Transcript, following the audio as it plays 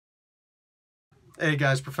Hey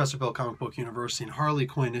guys, Professor Bill, Comic Book University, and Harley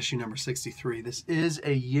Quinn, issue number 63. This is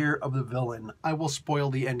a year of the villain. I will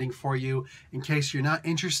spoil the ending for you in case you're not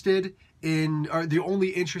interested in, or the only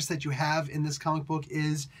interest that you have in this comic book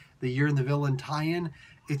is the year in the villain tie-in.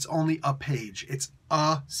 It's only a page. It's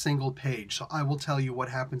a single page. So I will tell you what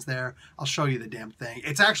happens there. I'll show you the damn thing.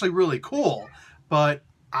 It's actually really cool, but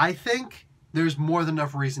I think there's more than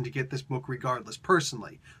enough reason to get this book regardless,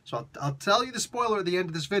 personally. So I'll tell you the spoiler at the end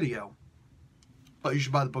of this video. But you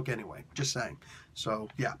should buy the book anyway, just saying. So,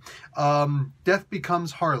 yeah. Death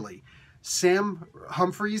Becomes Harley. Sam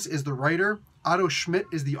Humphries is the writer. Otto Schmidt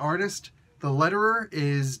is the artist. The letterer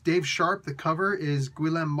is Dave Sharp. The cover is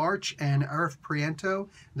Guillem March and Arif Prianto.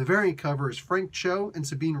 The variant cover is Frank Cho and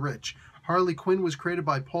Sabine Rich. Harley Quinn was created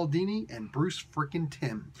by Paul Dini and Bruce frickin'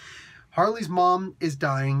 Timm. Harley's mom is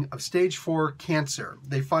dying of stage 4 cancer.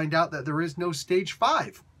 They find out that there is no stage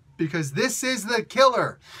 5 because this is the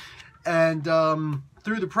killer. And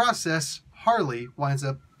through the process, Harley winds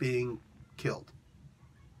up being killed.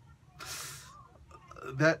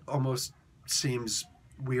 That almost seems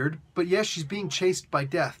weird. But yes, she's being chased by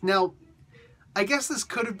death. Now, I guess this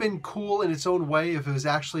could have been cool in its own way if it was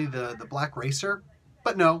actually the black racer.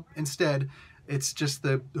 But no, instead, it's just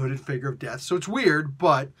the hooded figure of death. So it's weird,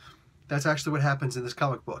 but that's actually what happens in this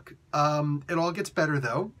comic book. It all gets better,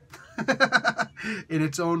 though, in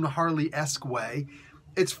its own Harley-esque way.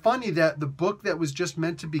 It's funny that the book that was just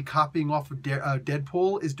meant to be copying off of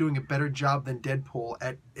Deadpool is doing a better job than Deadpool.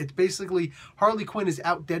 It's basically, Harley Quinn is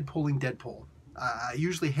out Deadpooling Deadpool. I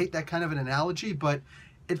usually hate that kind of an analogy, but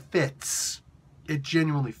it fits. It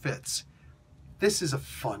genuinely fits. This is a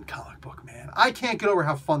fun comic book, man. I can't get over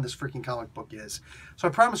how fun this freaking comic book is. So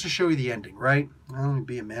I promise to show you the ending, right? I'm going to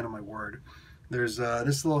be a man of my word. There's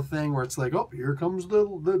this little thing where it's like, oh, here comes the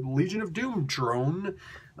Legion of Doom drone.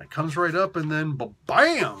 It comes right up, and then,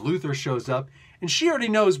 bam, Luther shows up. And she already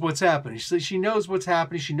knows what's happening. She knows what's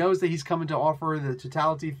happening. She knows that he's coming to offer the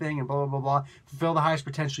totality thing and blah, blah, blah, blah. Fulfill the highest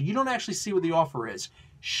potential. You don't actually see what the offer is.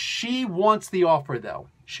 She wants the offer, though.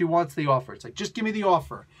 She wants the offer. It's like, just give me the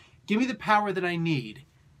offer. Give me the power that I need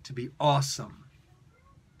to be awesome.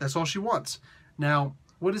 That's all she wants. Now,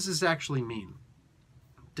 what does this actually mean?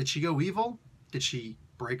 Did she go evil? Did she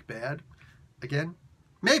break bad again?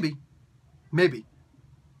 Maybe. Maybe.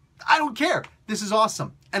 I don't care. This is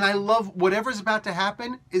awesome. And I love whatever's about to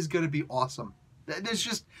happen is going to be awesome.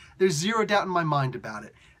 There's zero doubt in my mind about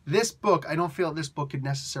it. This book, I don't feel this book could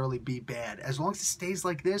necessarily be bad. As long as it stays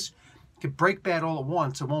like this, it could break bad all at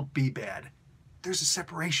once. It won't be bad. There's a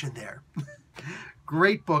separation there.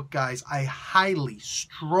 Great book, guys. I highly,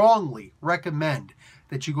 strongly recommend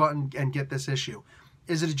that you go out and get this issue.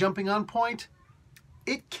 Is it a jumping on point?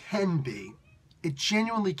 It can be. It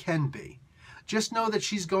genuinely can be. Just know that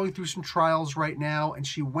she's going through some trials right now, and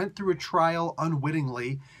she went through a trial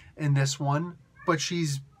unwittingly in this one, but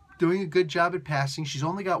she's doing a good job at passing. She's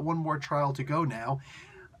only got one more trial to go now.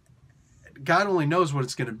 God only knows what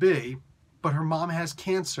it's going to be, but her mom has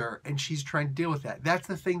cancer, and she's trying to deal with that. That's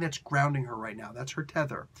the thing that's grounding her right now. That's her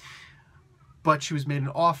tether. But she was made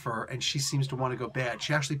an offer, and she seems to want to go bad.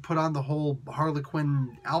 She actually put on the whole Harley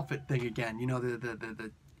Quinn outfit thing again. You know,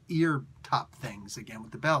 the ear top things again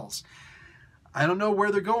with the bells. I don't know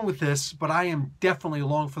where they're going with this, but I am definitely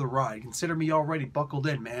along for the ride. Consider me already buckled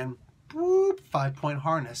in, man. Boop, 5-point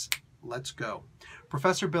harness. Let's go.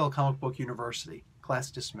 Professor Bill, Comic Book University. Class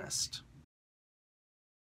dismissed.